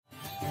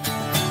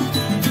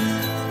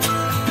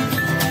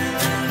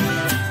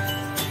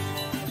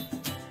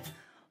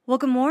Well,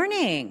 good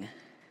morning.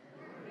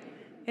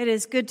 It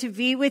is good to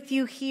be with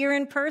you here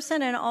in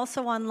person and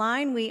also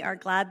online. We are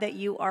glad that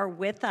you are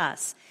with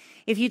us.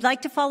 If you'd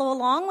like to follow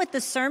along with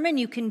the sermon,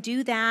 you can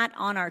do that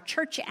on our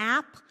church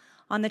app.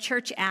 On the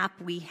church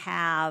app, we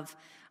have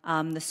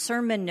the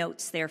sermon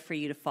notes there for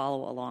you to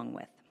follow along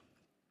with.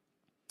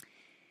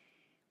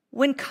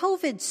 When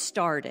COVID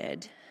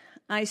started,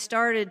 I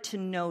started to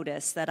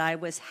notice that I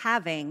was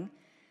having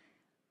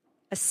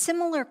a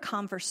similar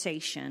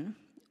conversation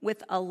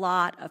with a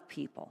lot of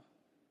people.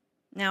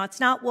 Now,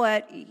 it's not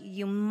what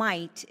you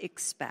might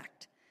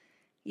expect.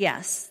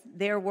 Yes,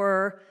 there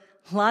were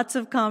lots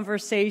of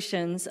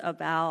conversations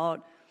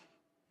about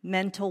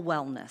mental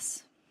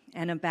wellness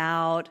and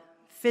about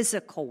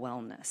physical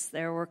wellness.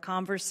 There were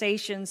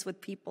conversations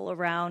with people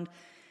around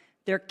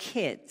their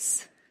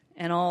kids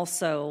and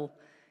also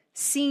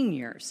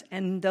seniors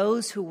and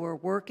those who were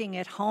working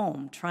at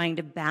home trying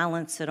to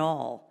balance it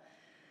all.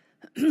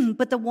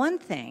 But the one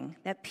thing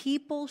that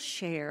people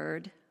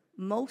shared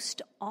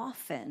most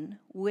often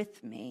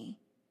with me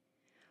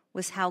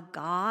was how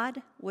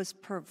God was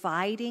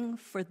providing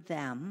for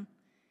them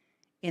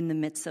in the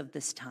midst of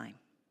this time.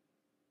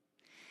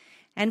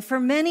 And for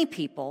many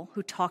people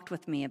who talked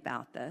with me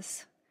about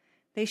this,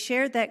 they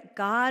shared that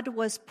God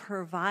was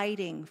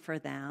providing for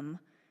them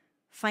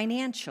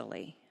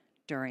financially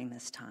during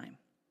this time.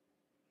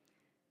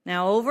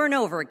 Now, over and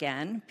over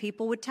again,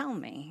 people would tell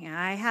me,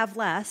 I have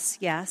less,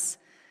 yes,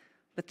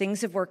 but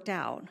things have worked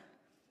out.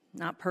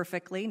 Not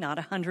perfectly, not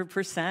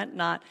 100%,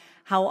 not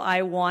how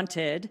I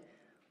wanted,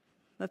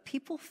 but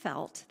people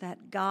felt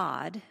that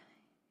God,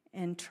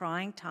 in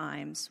trying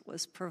times,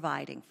 was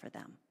providing for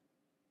them.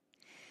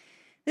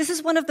 This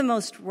is one of the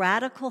most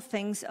radical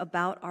things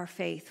about our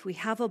faith. We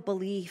have a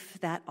belief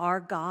that our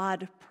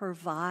God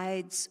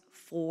provides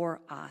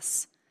for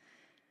us.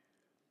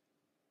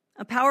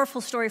 A powerful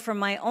story from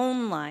my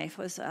own life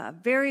was a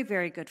very,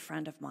 very good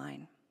friend of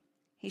mine.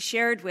 He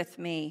shared with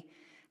me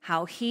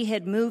how he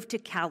had moved to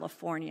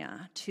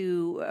California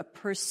to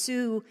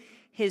pursue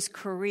his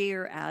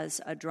career as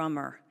a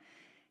drummer,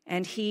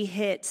 and he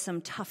hit some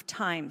tough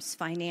times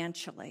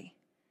financially.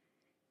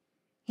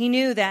 He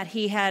knew that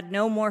he had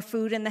no more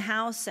food in the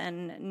house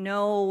and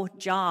no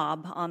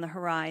job on the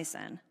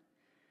horizon.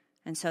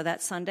 And so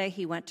that Sunday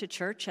he went to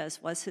church,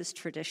 as was his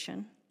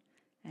tradition,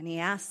 and he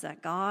asked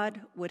that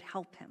God would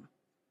help him.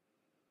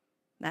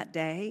 That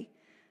day,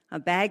 a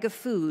bag of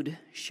food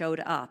showed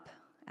up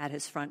at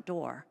his front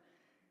door.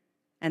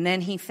 And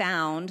then he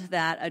found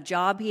that a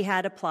job he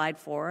had applied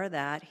for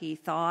that he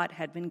thought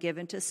had been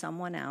given to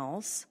someone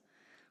else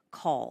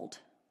called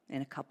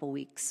in a couple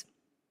weeks.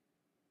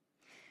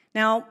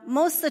 Now,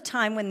 most of the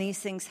time when these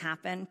things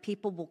happen,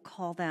 people will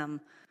call them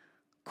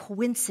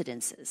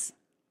coincidences.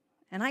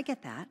 And I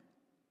get that.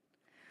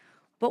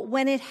 But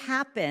when it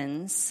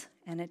happens,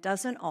 and it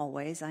doesn't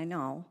always, I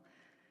know,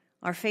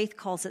 our faith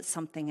calls it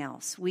something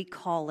else. We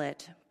call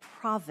it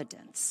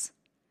providence.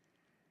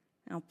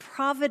 Now,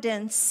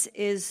 providence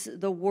is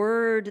the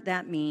word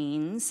that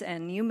means,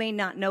 and you may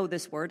not know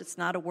this word, it's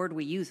not a word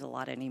we use a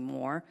lot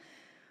anymore,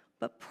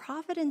 but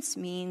providence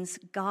means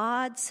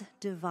God's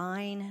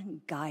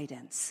divine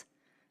guidance,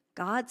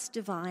 God's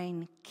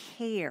divine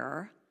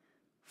care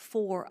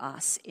for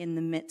us in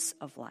the midst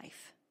of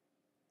life.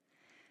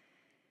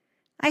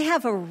 I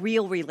have a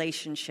real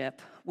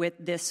relationship with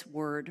this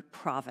word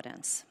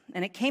providence,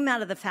 and it came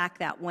out of the fact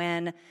that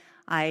when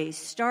I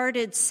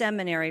started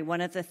seminary,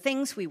 one of the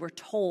things we were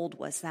told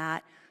was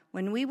that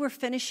when we were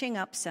finishing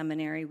up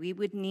seminary, we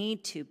would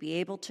need to be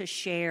able to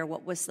share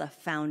what was the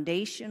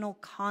foundational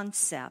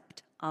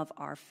concept of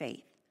our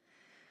faith.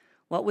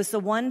 What was the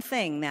one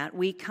thing that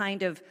we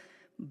kind of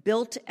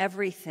built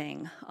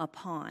everything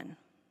upon?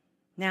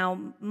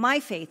 Now, my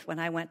faith when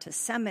I went to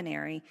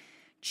seminary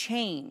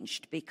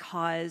changed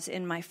because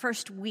in my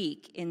first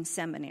week in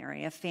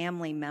seminary, a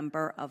family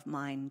member of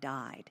mine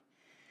died.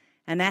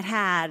 And that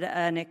had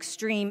an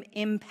extreme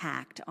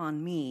impact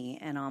on me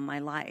and on my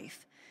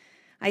life.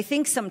 I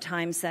think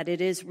sometimes that it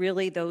is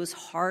really those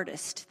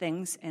hardest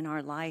things in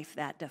our life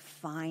that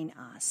define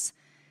us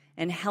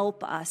and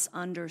help us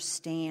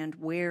understand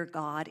where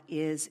God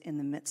is in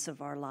the midst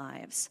of our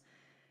lives.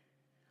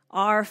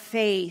 Our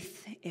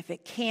faith, if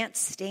it can't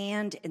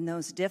stand in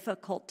those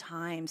difficult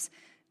times,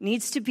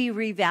 needs to be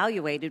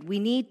reevaluated. We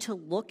need to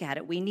look at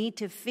it. We need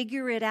to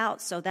figure it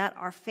out so that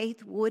our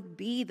faith would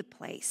be the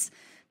place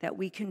that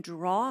we can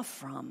draw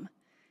from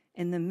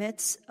in the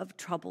midst of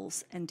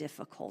troubles and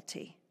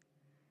difficulty.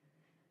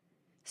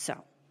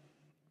 So,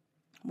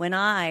 when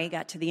I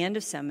got to the end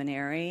of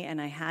seminary and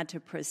I had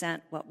to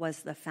present what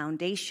was the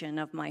foundation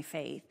of my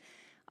faith,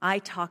 I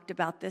talked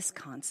about this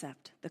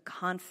concept,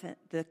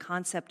 the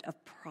concept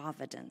of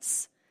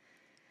providence.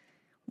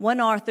 One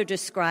author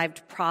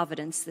described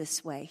providence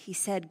this way. He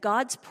said,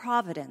 God's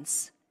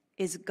providence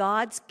is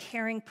God's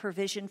caring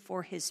provision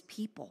for his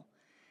people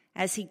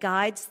as he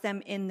guides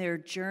them in their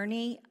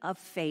journey of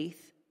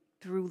faith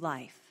through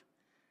life,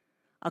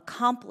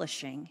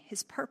 accomplishing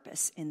his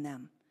purpose in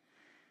them.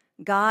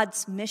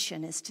 God's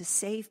mission is to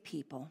save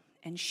people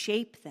and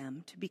shape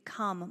them to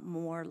become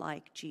more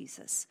like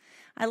Jesus.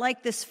 I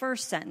like this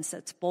first sentence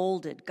that's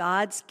bolded.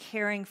 God's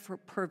caring for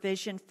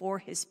provision for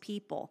his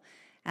people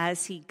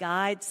as he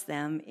guides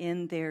them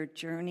in their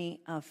journey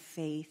of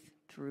faith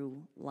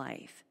through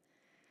life.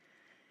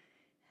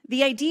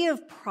 The idea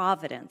of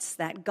providence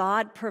that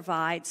God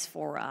provides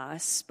for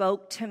us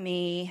spoke to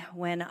me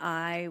when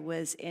I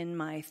was in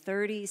my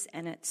 30s,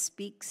 and it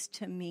speaks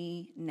to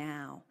me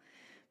now,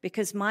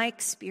 because my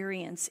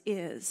experience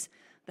is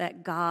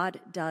that God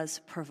does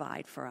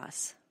provide for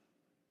us.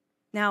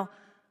 Now,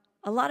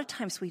 a lot of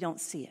times we don't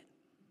see it.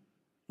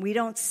 We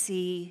don't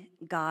see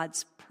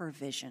God's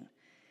provision.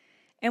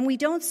 And we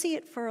don't see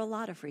it for a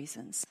lot of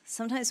reasons.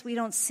 Sometimes we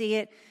don't see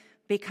it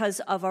because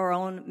of our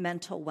own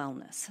mental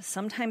wellness.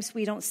 Sometimes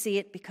we don't see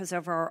it because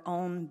of our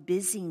own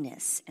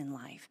busyness in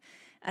life.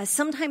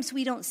 Sometimes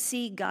we don't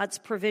see God's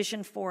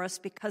provision for us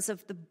because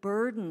of the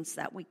burdens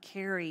that we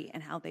carry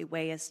and how they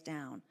weigh us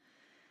down.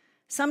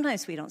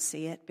 Sometimes we don't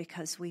see it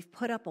because we've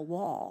put up a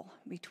wall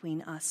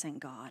between us and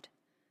God.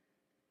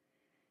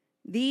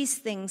 These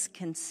things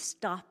can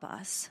stop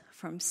us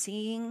from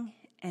seeing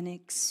and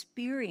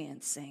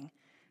experiencing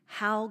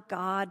how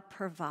God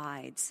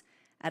provides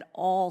at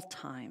all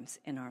times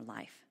in our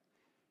life.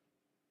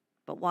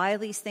 But while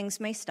these things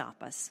may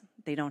stop us,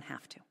 they don't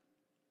have to.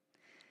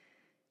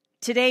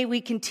 Today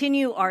we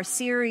continue our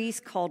series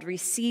called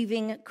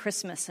Receiving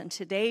Christmas, and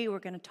today we're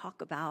going to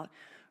talk about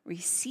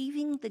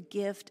receiving the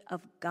gift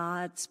of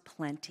God's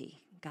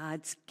plenty,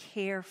 God's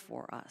care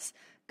for us,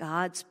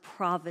 God's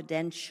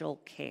providential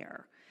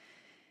care.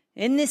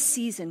 In this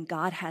season,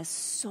 God has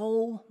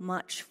so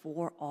much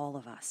for all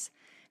of us.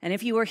 And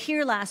if you were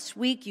here last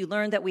week, you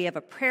learned that we have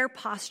a prayer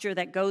posture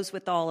that goes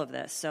with all of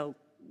this. So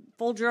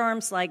fold your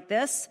arms like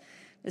this.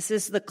 This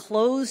is the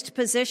closed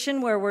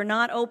position where we're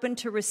not open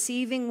to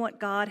receiving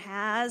what God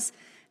has.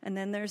 And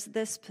then there's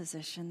this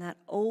position, that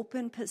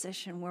open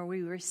position where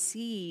we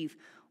receive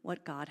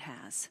what God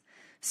has.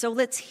 So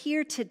let's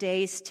hear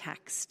today's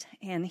text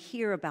and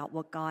hear about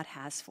what God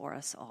has for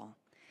us all.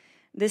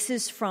 This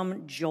is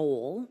from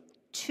Joel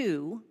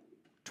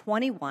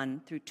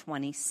 2:21 through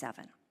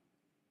 27.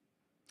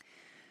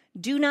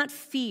 Do not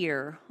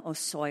fear, O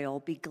soil,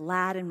 be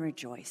glad and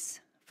rejoice,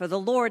 for the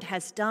Lord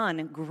has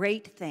done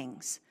great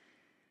things.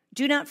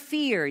 Do not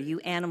fear, you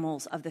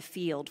animals of the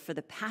field, for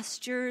the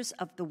pastures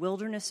of the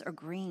wilderness are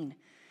green.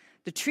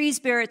 The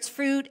trees bear its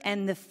fruit,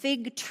 and the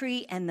fig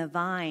tree and the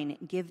vine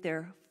give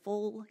their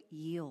full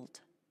yield.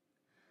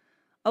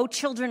 O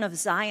children of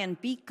Zion,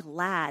 be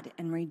glad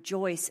and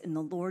rejoice in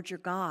the Lord your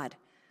God,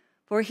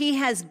 for he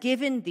has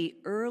given the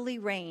early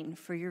rain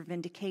for your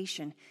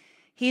vindication.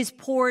 He has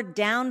poured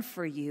down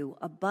for you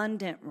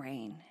abundant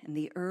rain, and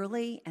the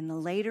early and the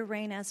later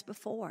rain as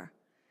before.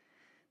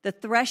 The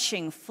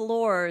threshing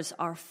floors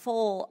are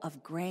full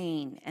of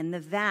grain, and the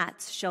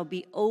vats shall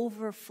be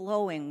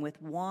overflowing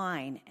with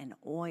wine and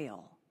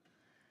oil.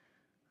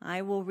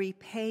 I will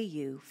repay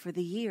you for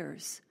the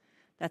years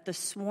that the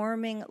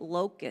swarming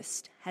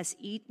locust has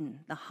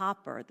eaten, the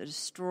hopper, the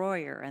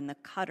destroyer, and the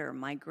cutter,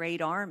 my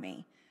great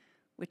army,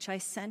 which I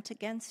sent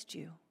against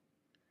you.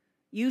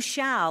 You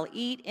shall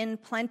eat in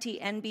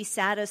plenty and be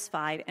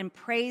satisfied, and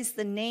praise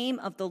the name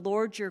of the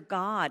Lord your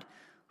God,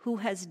 who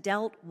has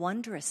dealt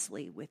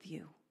wondrously with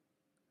you.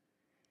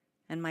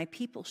 And my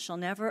people shall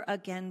never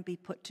again be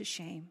put to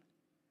shame.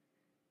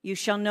 You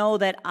shall know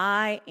that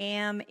I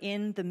am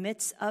in the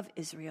midst of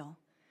Israel,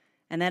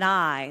 and that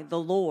I, the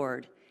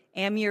Lord,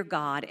 am your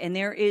God, and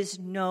there is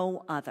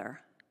no other.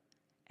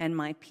 And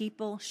my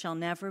people shall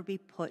never be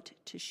put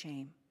to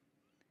shame.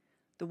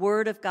 The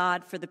word of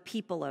God for the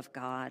people of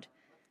God.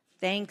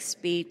 Thanks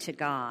be to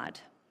God.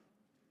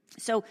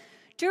 So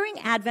during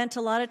Advent,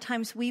 a lot of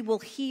times we will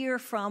hear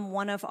from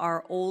one of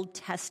our Old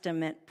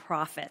Testament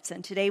prophets.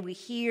 And today we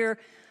hear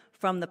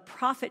from the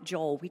prophet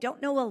Joel. We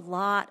don't know a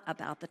lot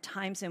about the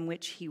times in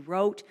which he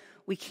wrote.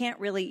 We can't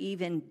really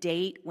even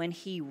date when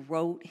he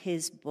wrote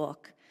his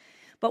book.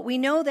 But we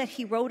know that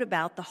he wrote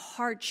about the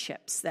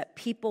hardships that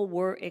people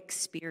were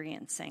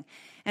experiencing.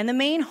 And the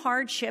main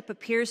hardship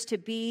appears to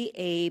be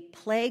a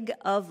plague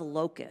of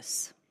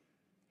locusts.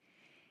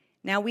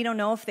 Now, we don't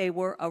know if they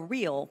were a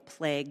real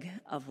plague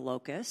of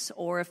locusts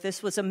or if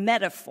this was a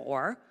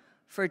metaphor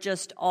for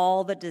just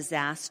all the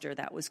disaster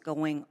that was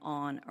going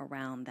on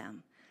around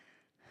them.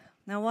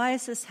 Now, why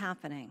is this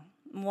happening?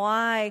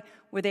 Why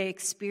were they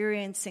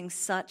experiencing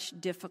such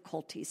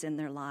difficulties in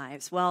their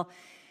lives? Well,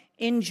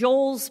 in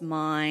Joel's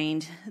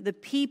mind, the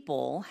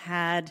people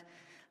had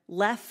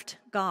left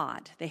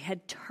God. They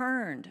had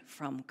turned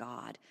from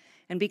God.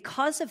 And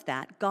because of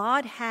that,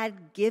 God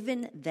had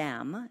given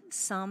them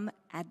some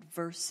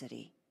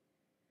adversity.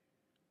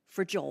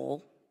 For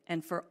Joel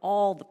and for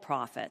all the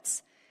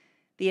prophets,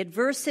 the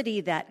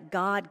adversity that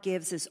God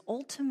gives is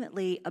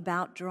ultimately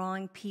about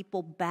drawing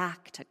people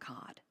back to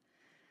God,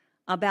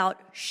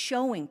 about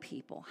showing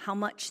people how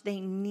much they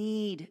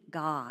need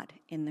God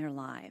in their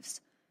lives.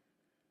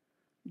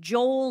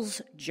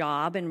 Joel's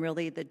job, and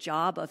really the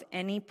job of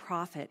any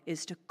prophet,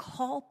 is to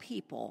call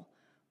people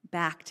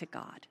back to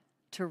God,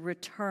 to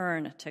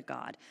return to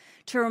God,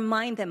 to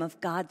remind them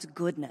of God's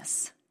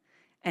goodness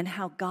and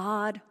how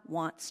God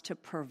wants to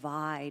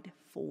provide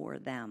for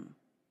them.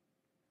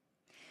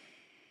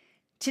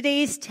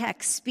 Today's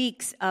text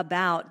speaks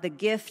about the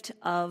gift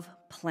of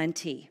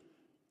plenty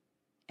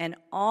and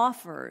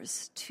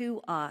offers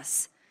to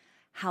us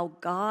how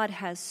God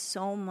has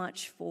so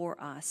much for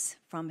us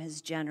from his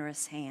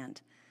generous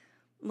hand.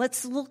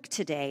 Let's look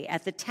today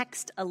at the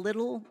text a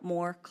little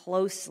more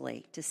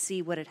closely to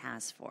see what it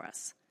has for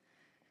us.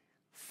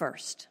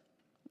 First,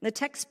 the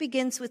text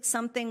begins with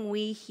something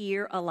we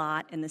hear a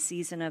lot in the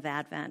season of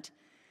Advent.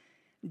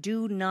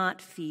 Do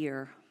not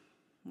fear.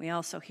 We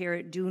also hear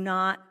it, do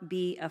not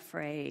be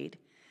afraid.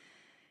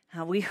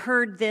 We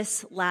heard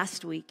this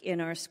last week in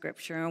our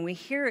scripture, and we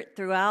hear it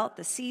throughout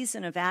the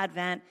season of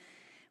Advent.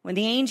 When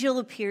the angel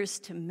appears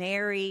to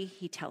Mary,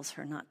 he tells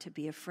her not to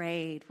be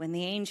afraid. When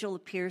the angel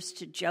appears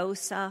to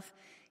Joseph,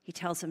 he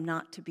tells him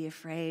not to be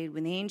afraid.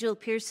 When the angel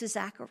appears to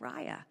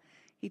Zechariah,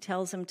 he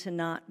tells him to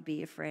not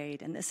be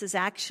afraid. And this is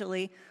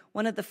actually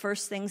one of the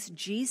first things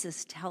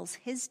Jesus tells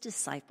his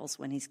disciples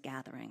when he's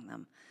gathering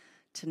them,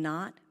 to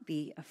not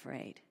be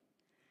afraid.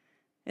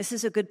 This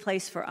is a good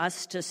place for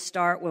us to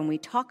start when we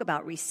talk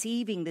about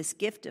receiving this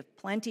gift of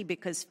plenty,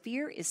 because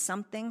fear is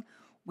something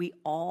we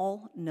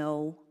all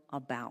know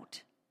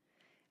about.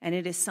 And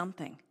it is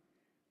something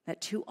that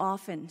too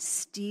often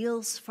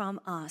steals from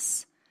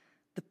us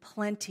the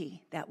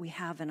plenty that we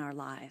have in our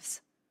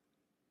lives.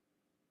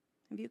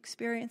 Have you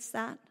experienced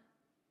that?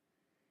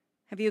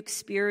 Have you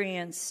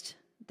experienced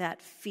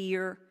that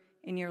fear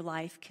in your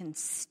life can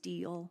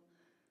steal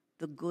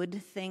the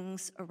good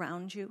things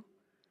around you?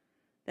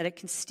 That it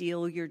can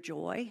steal your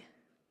joy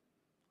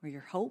or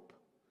your hope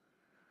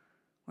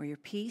or your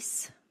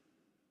peace?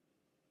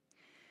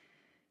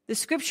 The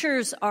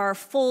scriptures are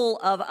full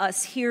of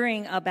us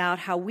hearing about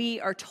how we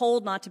are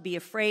told not to be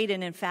afraid.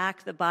 And in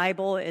fact, the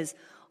Bible is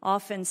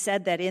often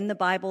said that in the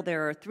Bible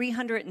there are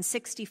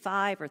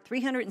 365 or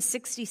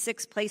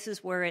 366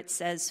 places where it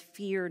says,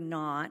 fear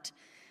not.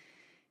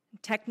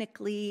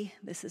 Technically,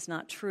 this is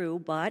not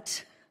true,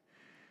 but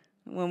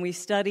when we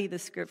study the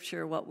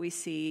scripture, what we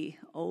see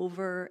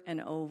over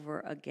and over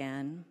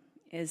again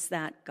is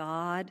that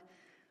God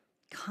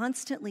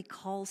constantly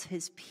calls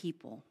his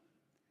people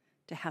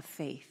to have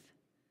faith,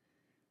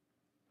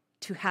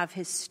 to have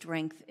his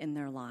strength in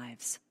their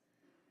lives,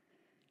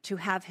 to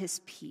have his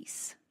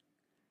peace,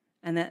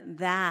 and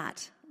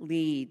that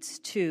leads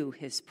to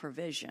his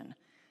provision,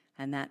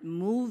 and that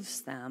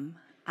moves them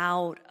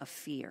out of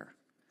fear.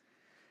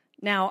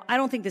 Now, I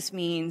don't think this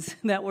means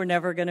that we're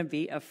never going to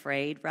be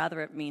afraid.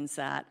 Rather, it means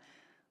that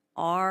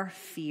our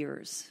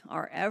fears,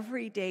 our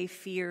everyday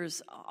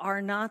fears,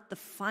 are not the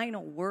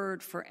final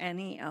word for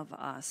any of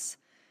us.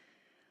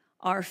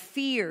 Our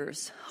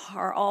fears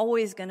are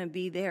always going to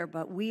be there,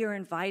 but we are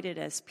invited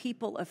as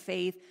people of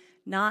faith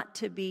not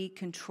to be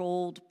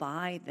controlled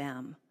by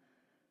them.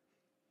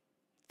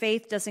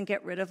 Faith doesn't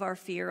get rid of our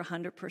fear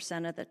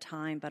 100% of the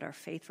time, but our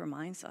faith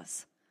reminds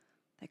us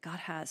that God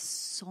has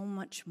so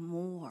much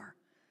more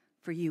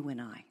for you and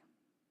I.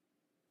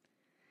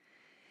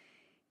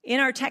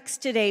 In our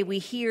text today, we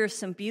hear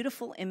some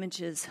beautiful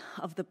images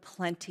of the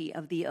plenty,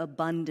 of the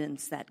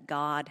abundance that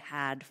God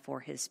had for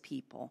his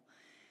people.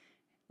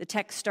 The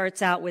text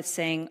starts out with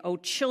saying, O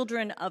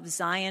children of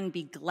Zion,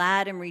 be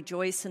glad and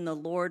rejoice in the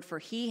Lord, for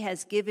he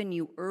has given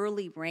you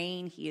early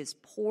rain. He has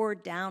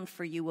poured down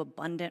for you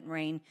abundant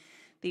rain.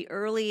 The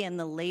early and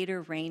the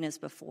later rain is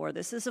before.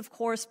 This is, of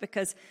course,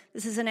 because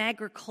this is an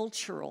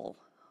agricultural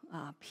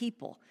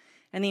people,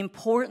 and the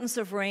importance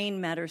of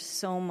rain matters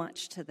so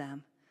much to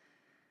them.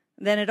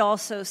 Then it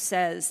also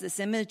says, this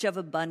image of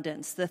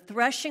abundance, the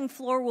threshing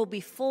floor will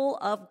be full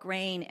of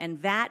grain, and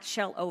vat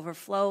shall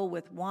overflow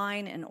with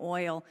wine and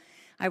oil.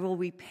 I will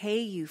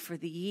repay you for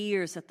the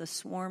years that the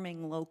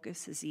swarming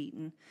locust has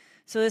eaten.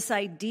 So this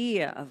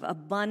idea of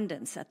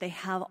abundance, that they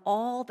have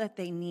all that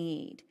they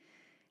need.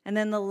 And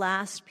then the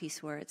last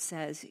piece where it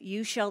says,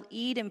 you shall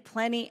eat in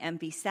plenty and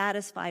be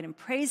satisfied, and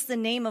praise the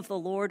name of the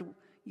Lord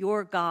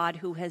your God,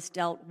 who has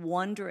dealt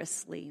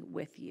wondrously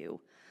with you.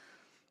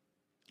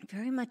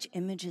 Very much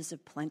images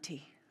of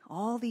plenty.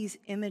 All these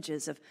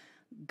images of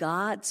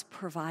God's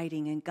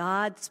providing and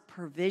God's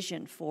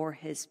provision for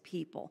his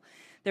people.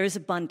 There is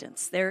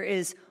abundance. There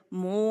is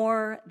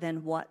more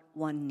than what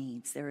one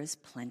needs. There is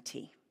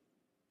plenty.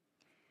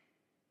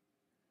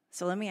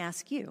 So let me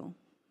ask you,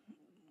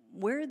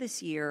 where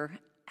this year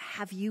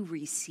have you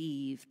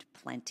received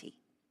plenty?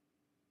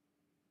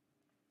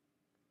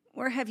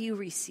 Where have you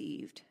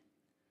received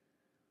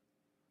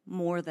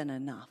more than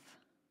enough?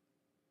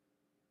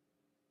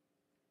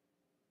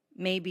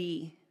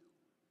 Maybe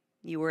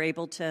you were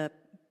able to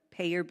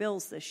pay your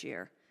bills this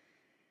year.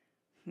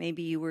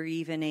 Maybe you were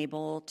even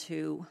able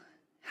to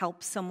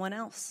help someone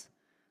else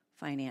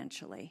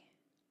financially.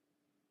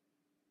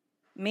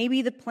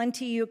 Maybe the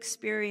plenty you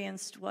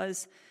experienced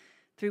was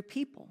through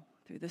people,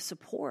 through the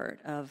support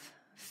of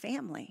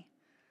family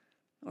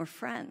or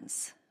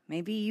friends.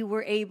 Maybe you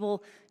were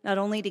able not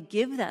only to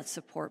give that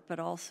support, but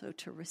also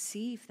to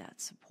receive that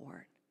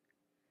support.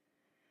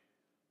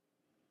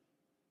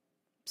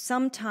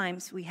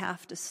 sometimes we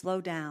have to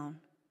slow down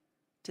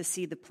to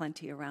see the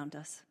plenty around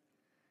us.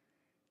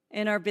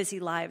 In our busy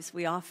lives,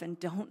 we often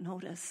don't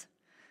notice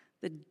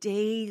the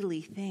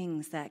daily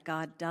things that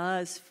God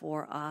does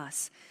for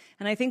us.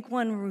 And I think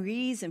one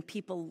reason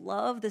people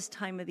love this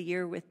time of the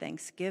year with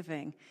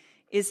Thanksgiving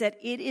is that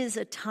it is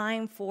a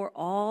time for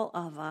all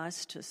of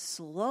us to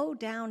slow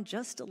down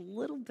just a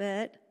little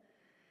bit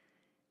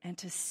and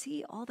to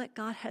see all that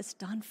God has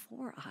done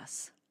for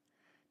us,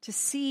 to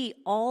see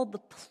all the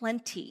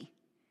plenty,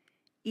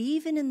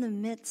 even in the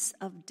midst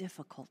of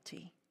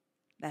difficulty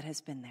that has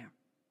been there.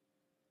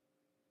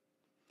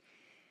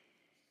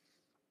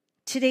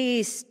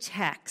 Today's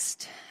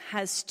text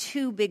has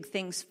two big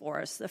things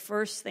for us. The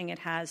first thing it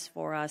has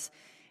for us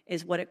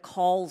is what it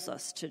calls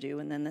us to do,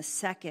 and then the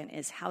second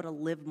is how to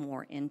live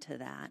more into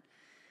that.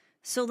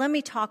 So let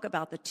me talk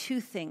about the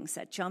two things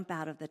that jump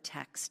out of the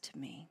text to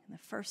me. The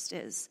first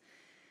is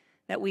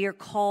that we are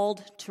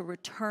called to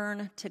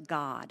return to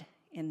God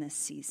in this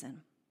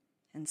season.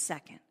 And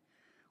second,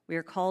 we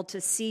are called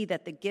to see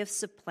that the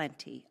gifts of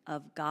plenty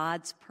of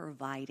God's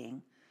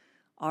providing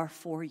are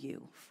for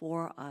you,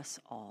 for us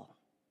all.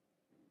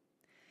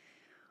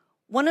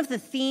 One of the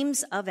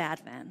themes of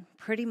Advent,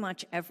 pretty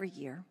much every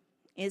year,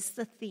 is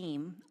the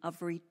theme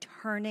of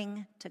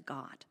returning to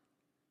God.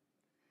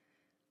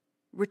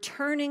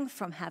 Returning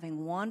from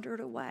having wandered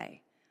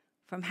away,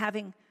 from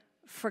having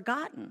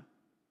forgotten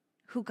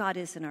who God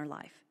is in our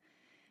life.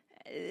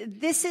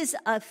 This is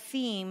a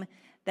theme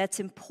that's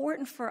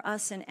important for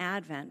us in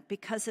Advent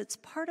because it's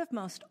part of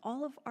most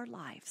all of our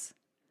lives.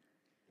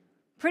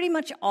 Pretty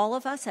much all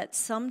of us at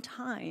some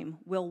time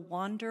will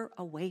wander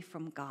away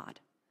from God.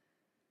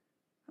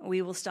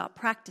 We will stop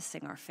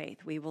practicing our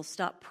faith. We will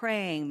stop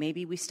praying.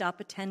 Maybe we stop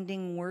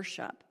attending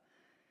worship.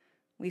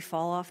 We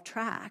fall off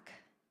track.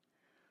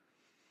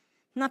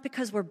 Not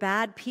because we're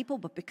bad people,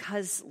 but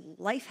because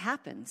life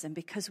happens and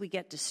because we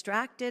get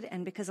distracted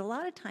and because a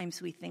lot of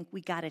times we think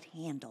we got it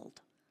handled.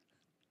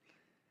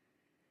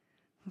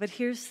 But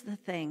here's the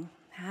thing.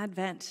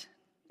 Advent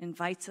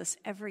invites us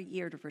every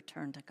year to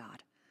return to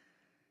God,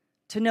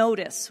 to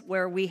notice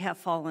where we have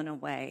fallen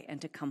away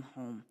and to come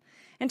home.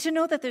 And to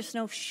know that there's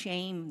no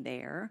shame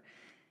there,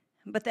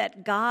 but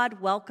that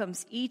God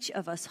welcomes each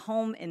of us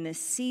home in this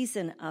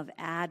season of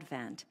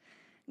Advent.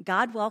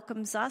 God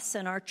welcomes us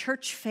and our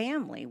church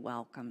family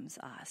welcomes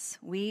us.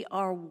 We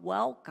are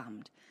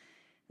welcomed.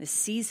 The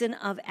season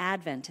of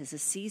Advent is a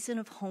season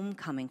of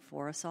homecoming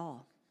for us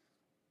all.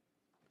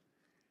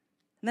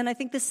 And then I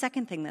think the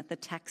second thing that the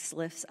text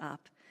lifts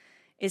up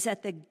is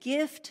that the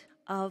gift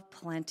of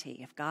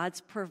plenty, of God's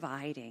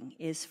providing,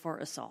 is for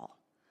us all.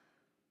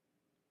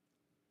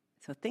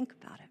 So think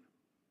about it.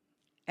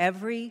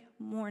 Every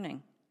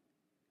morning,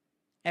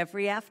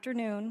 every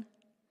afternoon,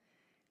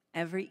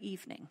 every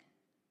evening,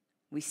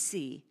 we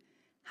see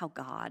how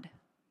God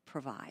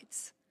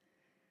provides.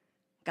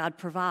 God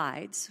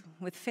provides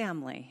with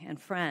family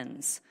and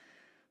friends,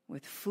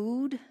 with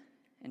food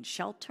and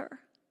shelter,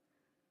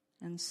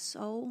 and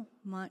so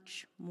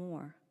much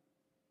more.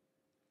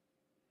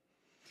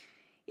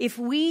 If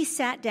we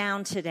sat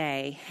down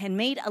today and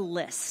made a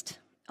list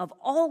of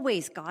all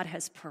ways God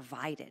has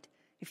provided,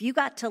 if you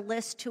got to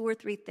list 2 or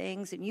 3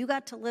 things, and you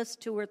got to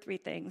list 2 or 3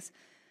 things,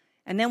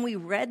 and then we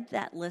read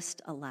that list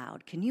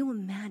aloud, can you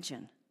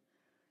imagine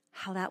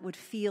how that would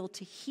feel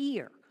to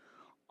hear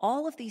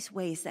all of these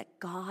ways that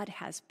God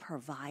has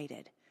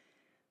provided?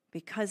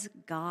 Because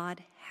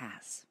God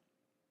has.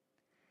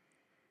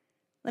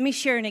 Let me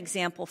share an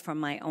example from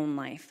my own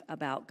life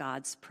about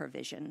God's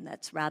provision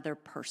that's rather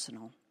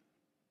personal.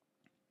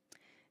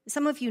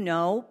 Some of you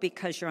know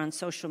because you're on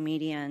social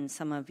media, and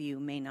some of you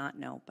may not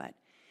know, but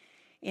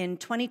in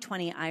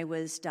 2020, I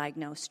was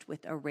diagnosed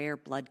with a rare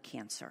blood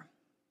cancer.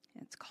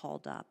 It's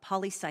called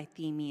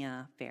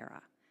polycythemia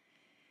vera.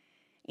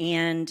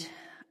 And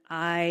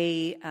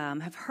I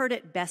have heard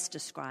it best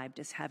described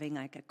as having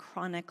like a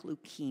chronic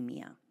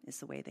leukemia,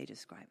 is the way they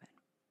describe it.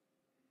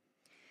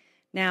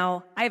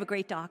 Now, I have a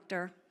great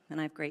doctor, and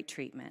I have great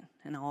treatment,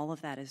 and all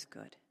of that is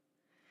good.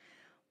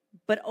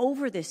 But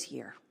over this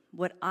year,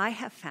 what I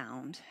have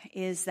found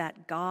is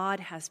that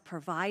God has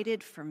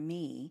provided for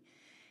me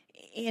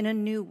in a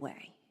new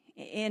way,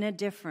 in a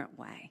different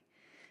way.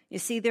 You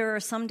see, there are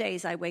some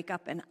days I wake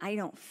up and I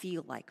don't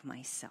feel like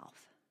myself.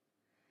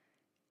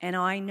 And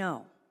I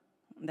know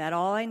that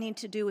all I need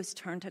to do is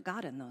turn to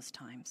God in those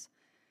times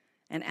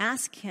and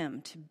ask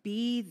Him to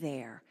be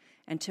there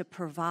and to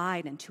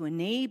provide and to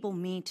enable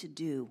me to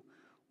do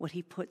what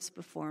He puts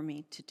before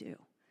me to do.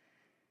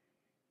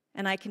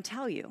 And I can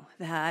tell you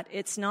that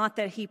it's not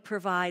that He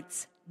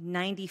provides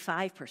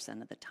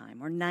 95% of the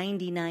time or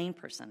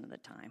 99% of the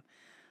time.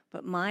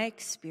 But my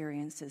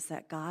experience is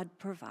that God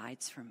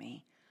provides for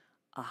me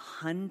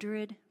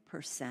 100%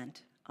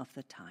 of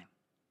the time.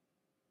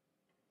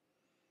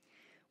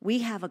 We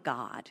have a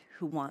God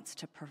who wants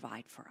to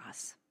provide for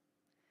us.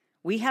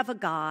 We have a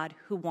God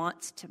who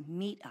wants to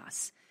meet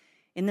us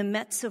in the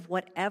midst of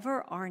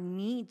whatever our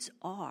needs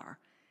are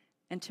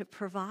and to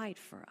provide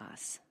for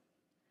us.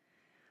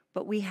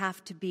 But we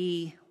have to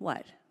be,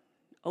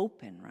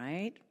 open,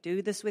 right?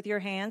 Do this with your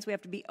hands. We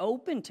have to be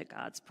open to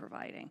God's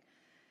providing.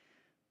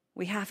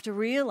 We have to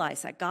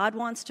realize that God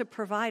wants to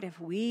provide if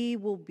we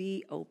will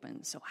be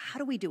open. So how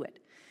do we do it?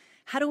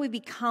 How do we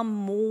become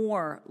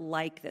more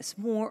like this,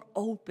 more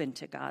open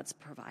to God's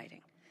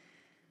providing?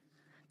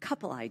 A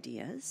couple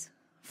ideas.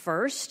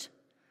 First,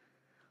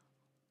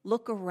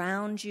 look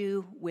around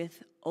you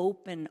with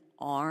open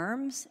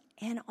arms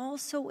and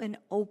also an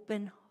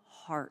open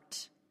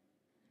heart.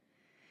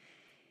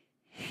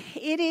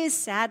 It is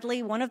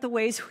sadly one of the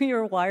ways we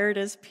are wired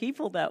as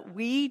people that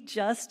we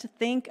just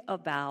think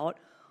about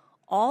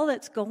all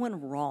that's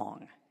going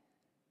wrong.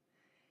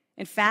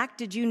 In fact,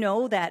 did you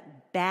know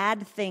that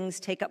bad things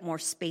take up more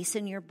space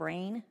in your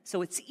brain,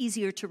 so it's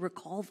easier to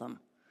recall them?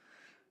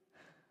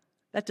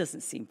 That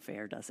doesn't seem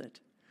fair, does it?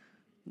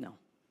 No.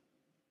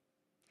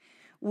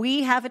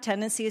 We have a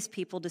tendency as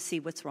people to see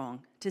what's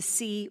wrong, to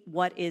see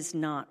what is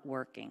not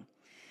working.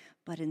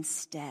 But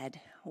instead,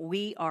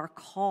 we are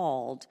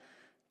called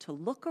to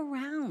look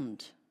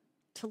around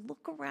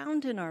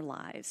in our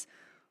lives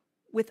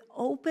with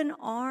open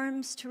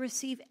arms to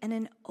receive and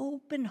an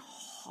open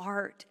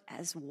heart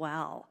as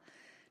well,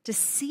 to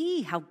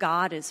see how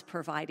God is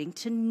providing,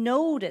 to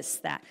notice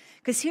that.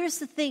 Because here's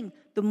the thing,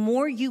 the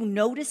more you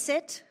notice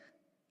it,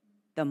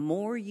 the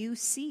more you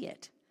see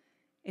it.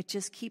 It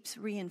just keeps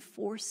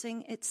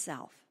reinforcing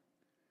itself.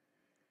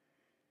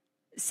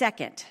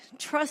 Second,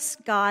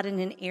 trust God in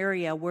an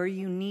area where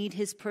you need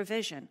his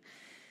provision.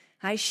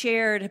 I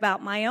shared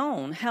about my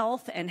own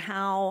health and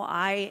how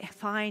I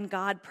find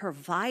God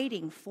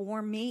providing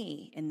for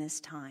me in this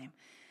time.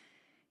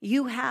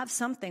 You have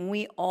something,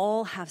 we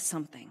all have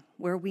something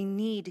where we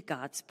need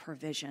God's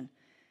provision.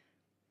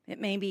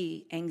 It may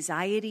be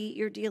anxiety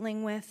you're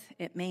dealing with.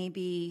 It may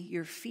be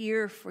your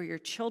fear for your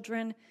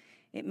children.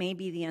 It may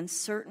be the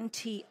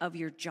uncertainty of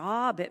your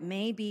job. It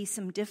may be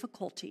some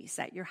difficulties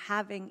that you're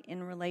having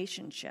in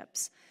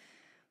relationships.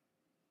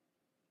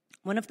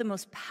 One of the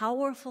most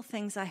powerful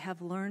things I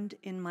have learned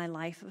in my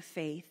life of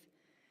faith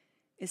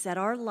is that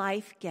our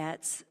life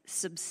gets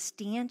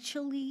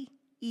substantially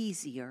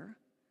easier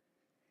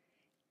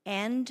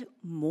and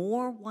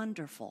more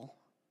wonderful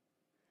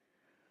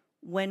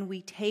when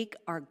we take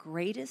our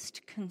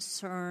greatest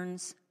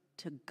concerns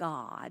to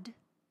God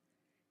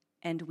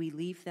and we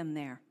leave them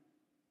there,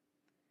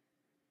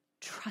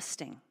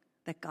 trusting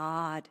that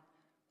God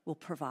will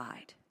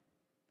provide.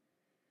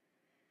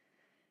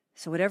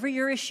 So whatever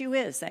your issue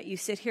is that you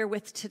sit here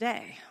with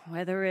today,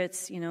 whether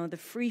it's, the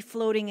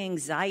free-floating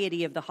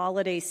anxiety of the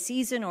holiday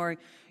season or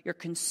your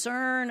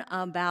concern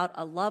about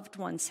a loved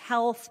one's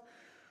health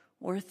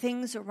or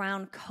things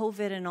around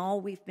COVID and all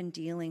we've been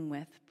dealing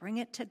with, bring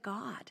it to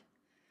God.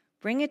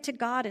 Bring it to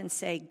God and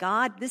say,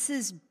 God, this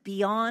is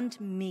beyond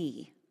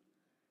me.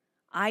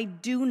 I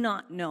do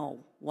not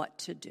know what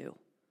to do,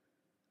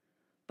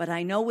 but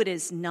I know it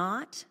is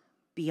not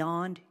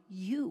beyond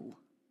you.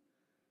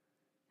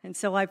 And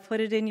so I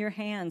put it in your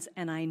hands,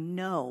 and I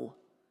know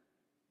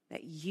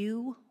that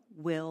you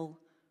will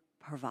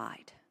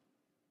provide.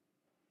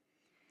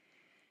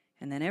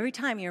 And then every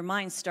time your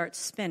mind starts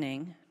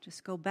spinning,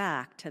 just go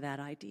back to that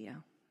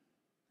idea.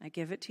 I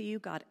give it to you,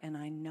 God, and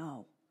I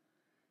know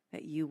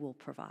that you will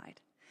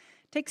provide.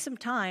 Take some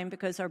time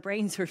because our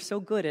brains are so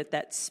good at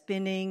that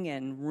spinning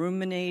and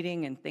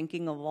ruminating and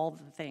thinking of all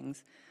the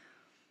things.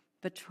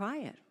 But try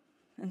it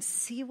and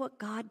see what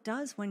God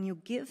does when you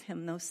give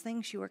him those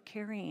things you are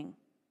carrying.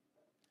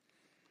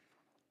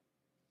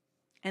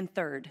 And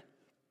third,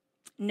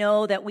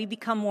 know that we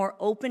become more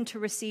open to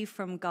receive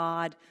from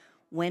God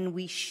when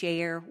we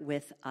share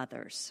with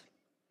others.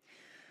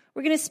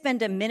 We're going to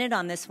spend a minute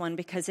on this one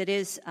because it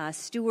is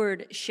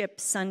Stewardship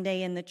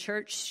Sunday in the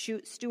church.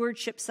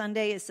 Stewardship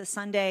Sunday is the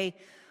Sunday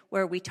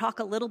where we talk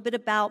a little bit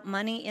about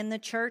money in the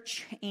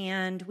church,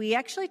 and we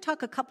actually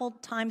talk a couple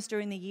times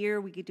during the year.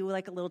 We could do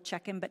like a little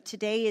check-in, but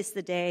today is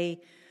the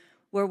day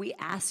where we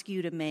ask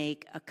you to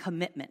make a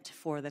commitment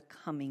for the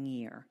coming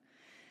year.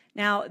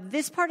 Now,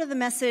 this part of the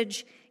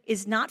message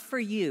is not for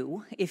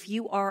you if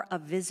you are a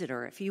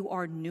visitor, if you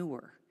are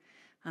newer.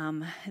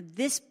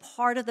 This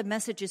part of the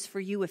message is for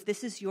you if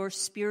this is your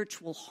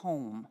spiritual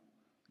home,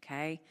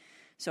 okay?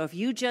 So if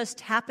you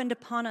just happened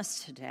upon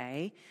us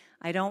today,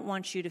 I don't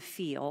want you to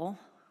feel,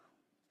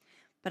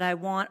 but I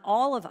want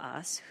all of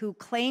us who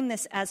claim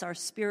this as our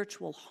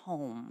spiritual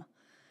home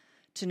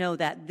to know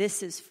that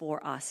this is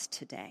for us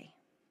today.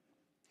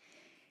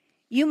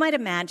 You might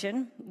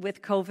imagine,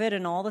 with COVID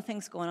and all the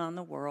things going on in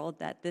the world,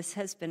 that this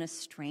has been a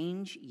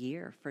strange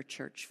year for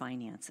church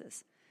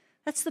finances.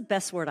 That's the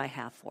best word I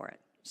have for it,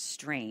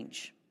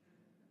 strange.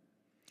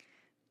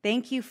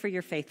 Thank you for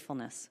your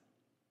faithfulness.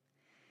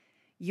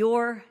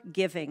 Your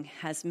giving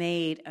has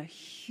made a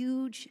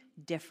huge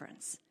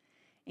difference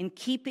in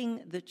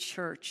keeping the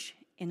church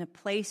in a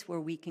place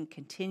where we can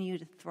continue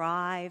to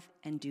thrive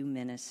and do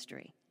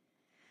ministry.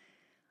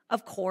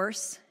 Of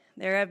course,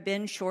 there have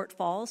been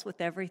shortfalls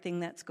with everything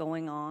that's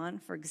going on.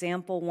 For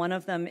example, one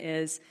of them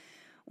is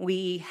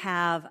we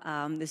have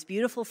this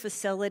beautiful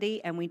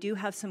facility, and we do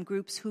have some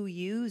groups who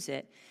use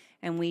it.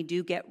 and we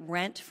do get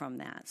rent from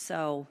that.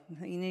 So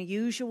in a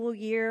usual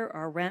year,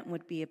 our rent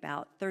would be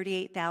about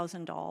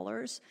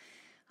 $38,000.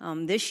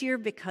 This year,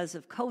 because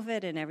of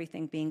COVID and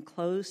everything being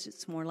closed,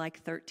 it's more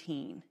like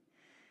 $13,000.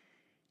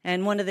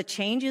 And one of the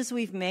changes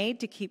we've made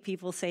to keep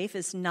people safe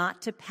is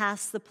not to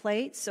pass the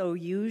plate. So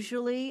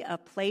usually a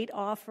plate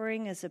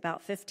offering is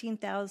about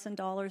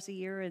 $15,000 a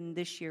year, and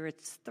this year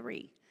it's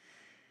 $3,000.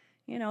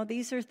 You know,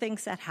 these are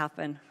things that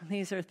happen.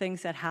 These are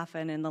things that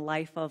happen in the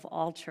life of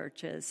all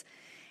churches.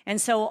 And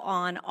so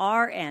on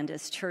our end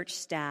as church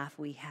staff,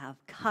 we have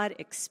cut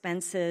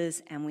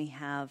expenses, and we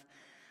have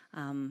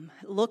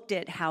looked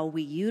at how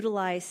we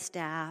utilize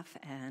staff,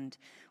 and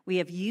we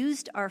have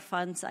used our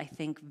funds, I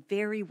think,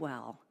 very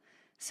well,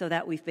 so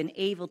that we've been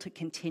able to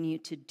continue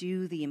to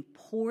do the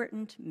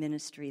important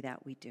ministry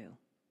that we do.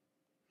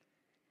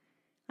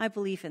 I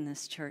believe in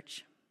this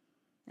church,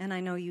 and I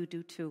know you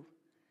do too.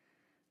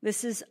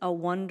 This is a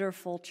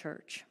wonderful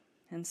church,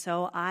 and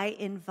so I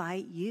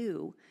invite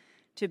you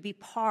to be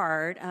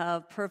part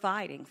of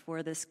providing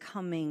for this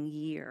coming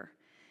year.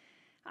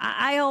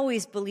 I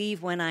always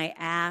believe when I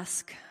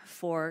ask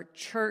for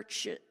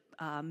church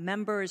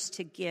members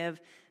to give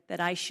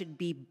that I should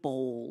be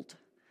bold.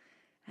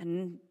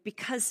 And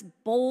because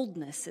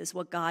boldness is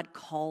what God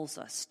calls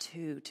us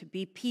to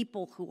be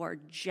people who are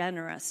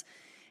generous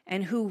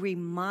and who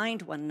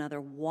remind one another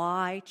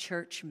why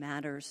church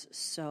matters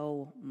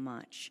so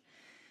much.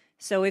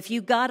 So if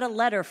you got a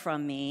letter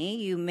from me,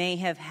 you may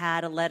have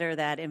had a letter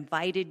that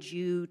invited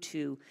you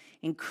to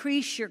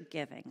increase your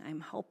giving.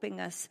 I'm helping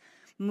us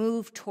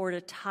move toward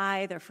a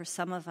tithe, or for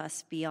some of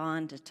us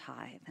beyond a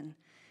tithe. And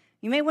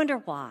you may wonder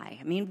why.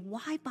 I mean,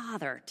 why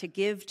bother to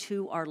give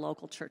to our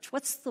local church?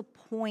 What's the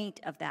point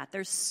of that?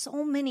 There's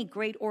so many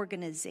great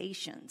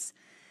organizations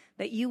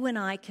that you and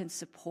I can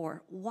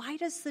support. Why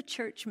does the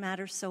church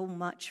matter so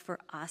much for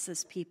us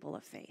as people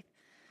of faith?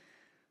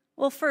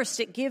 Well, first,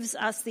 it gives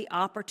us the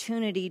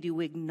opportunity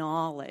to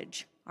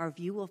acknowledge our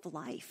view of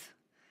life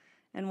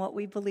and what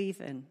we believe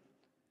in.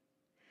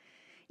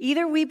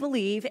 Either we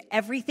believe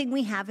everything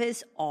we have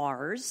is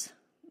ours,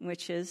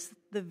 which is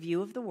the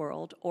view of the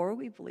world, or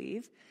we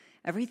believe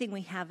everything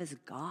we have is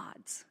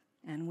God's,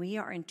 and we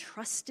are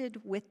entrusted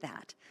with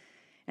that.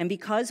 And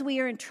because we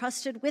are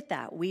entrusted with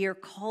that, we are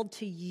called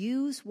to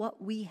use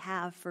what we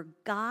have for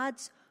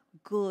God's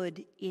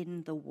good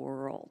in the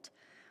world,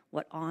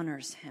 what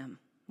honors Him,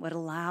 what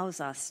allows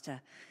us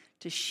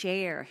to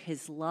share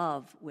His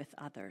love with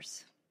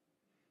others.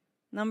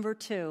 Number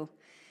two,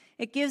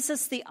 it gives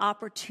us the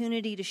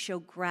opportunity to show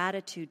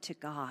gratitude to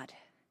God.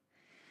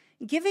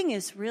 Giving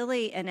is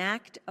really an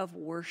act of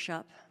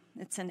worship.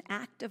 It's an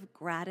act of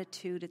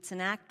gratitude. It's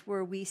an act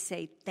where we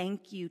say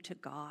thank you to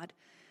God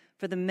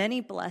for the many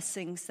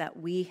blessings that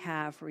we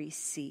have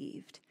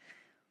received.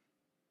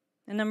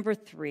 And number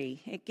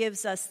three, it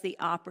gives us the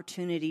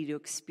opportunity to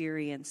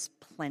experience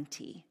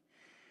plenty.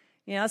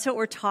 You know, that's what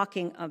we're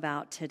talking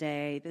about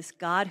today, this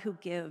God who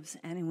gives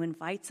and who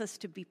invites us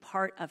to be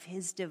part of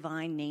His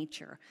divine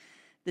nature,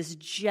 this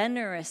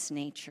generous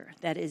nature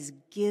that is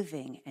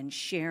giving and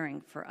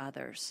sharing for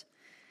others.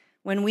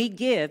 When we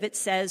give, it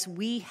says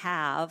we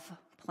have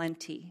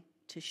plenty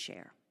to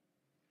share.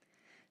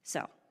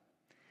 So,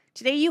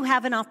 today you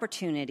have an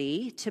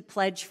opportunity to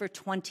pledge for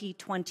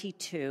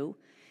 2022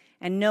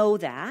 and know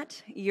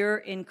that your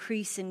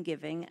increase in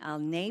giving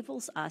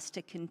enables us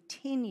to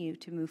continue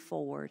to move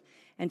forward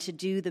and to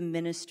do the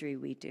ministry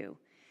we do.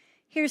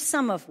 Here's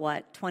some of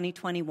what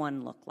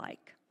 2021 looked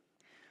like.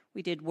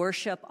 We did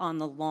worship on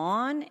the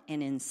lawn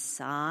and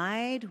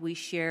inside. We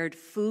shared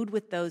food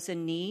with those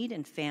in need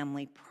and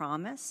Family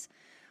Promise.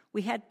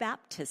 We had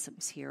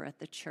baptisms here at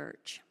the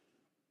church.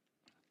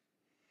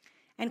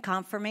 And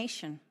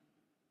confirmation.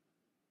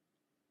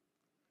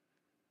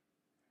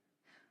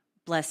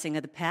 Blessing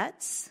of the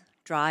pets,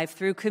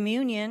 drive-through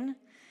communion,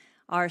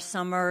 our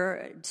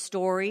summer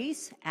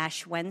stories,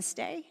 Ash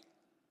Wednesday,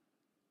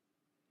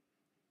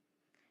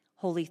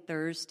 Holy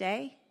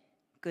Thursday,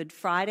 Good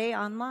Friday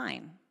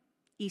online,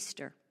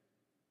 Easter.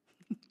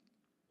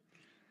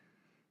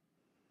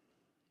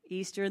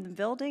 Easter in the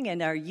building,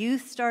 and our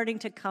youth starting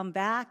to come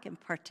back and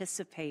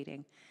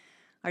participating.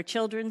 Our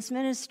children's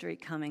ministry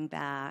coming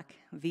back,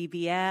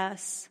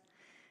 VBS,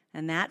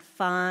 and that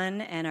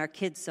fun, and our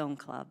Kids Zone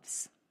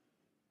clubs.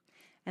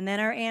 And then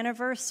our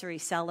anniversary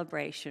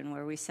celebration,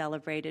 where we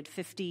celebrated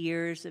 50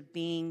 years of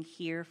being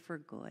here for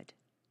good.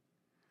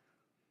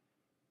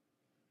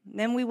 And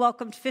then we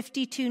welcomed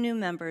 52 new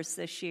members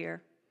this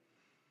year.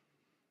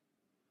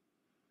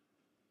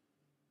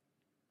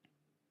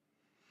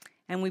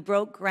 And we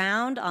broke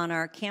ground on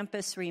our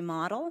campus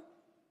remodel.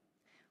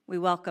 We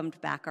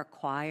welcomed back our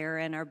choir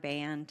and our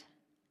band.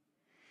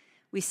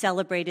 We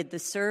celebrated the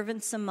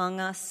servants among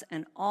us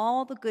and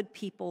all the good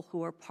people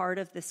who are part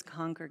of this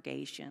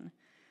congregation,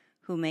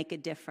 who make a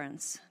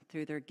difference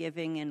through their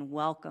giving and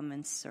welcome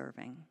and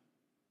serving.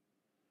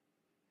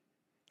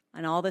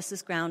 And all this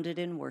is grounded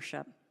in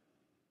worship,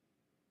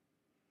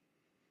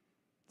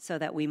 so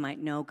that we might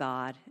know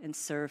God and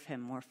serve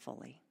Him more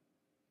fully.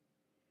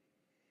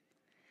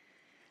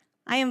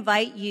 I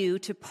invite you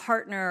to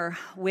partner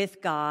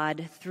with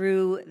God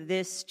through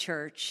this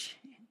church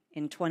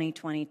in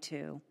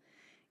 2022.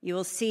 You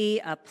will see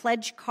a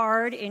pledge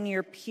card in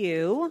your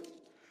pew.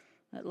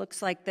 It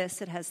looks like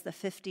this. It has the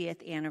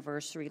 50th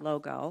anniversary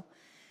logo.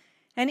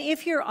 And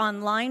if you're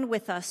online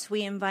with us,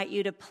 we invite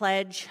you to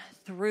pledge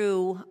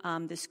through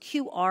this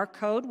QR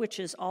code, which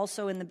is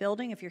also in the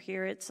building. If you're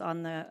here, it's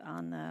on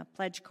the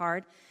pledge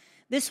card.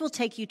 This will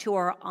take you to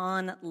our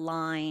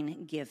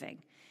online giving.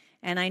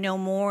 And I know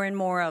more and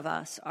more of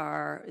us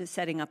are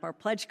setting up our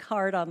pledge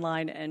card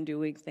online and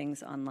doing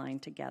things online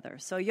together.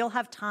 So you'll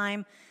have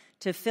time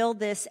to fill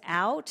this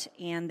out,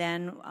 and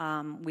then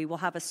we will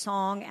have a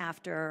song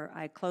after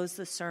I close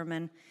the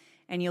sermon,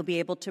 and you'll be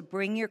able to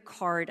bring your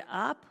card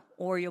up,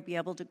 or you'll be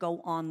able to go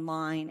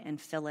online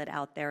and fill it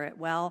out there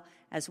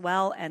as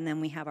well, and then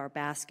we have our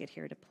basket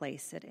here to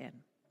place it in.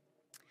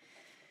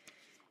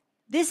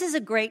 This is a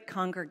great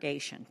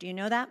congregation. Do you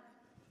know that?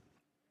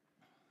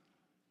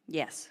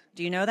 Yes.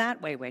 Do you know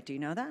that? Wait, do you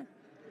know that?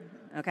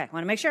 Okay,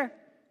 want to make sure.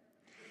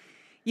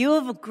 You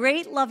have a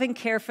great loving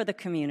care for the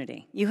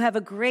community. You have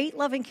a great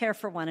loving care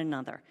for one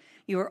another.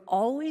 You are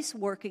always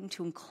working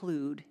to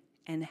include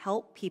and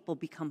help people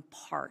become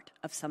part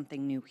of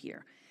something new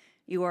here.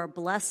 You are a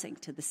blessing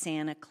to the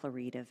Santa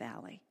Clarita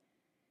Valley.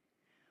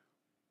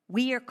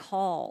 We are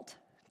called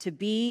to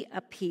be a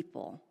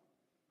people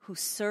who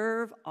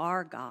serve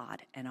our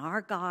God, and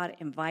our God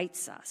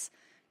invites us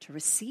to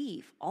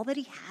receive all that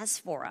he has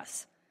for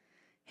us.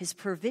 His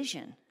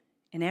provision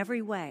in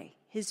every way,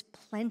 his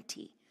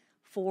plenty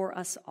for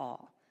us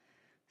all.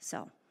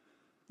 So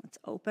let's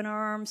open our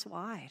arms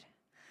wide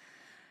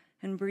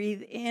and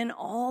breathe in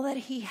all that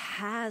he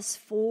has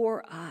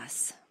for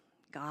us.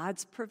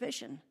 God's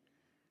provision,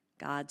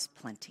 God's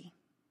plenty.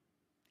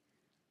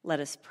 Let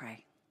us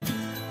pray.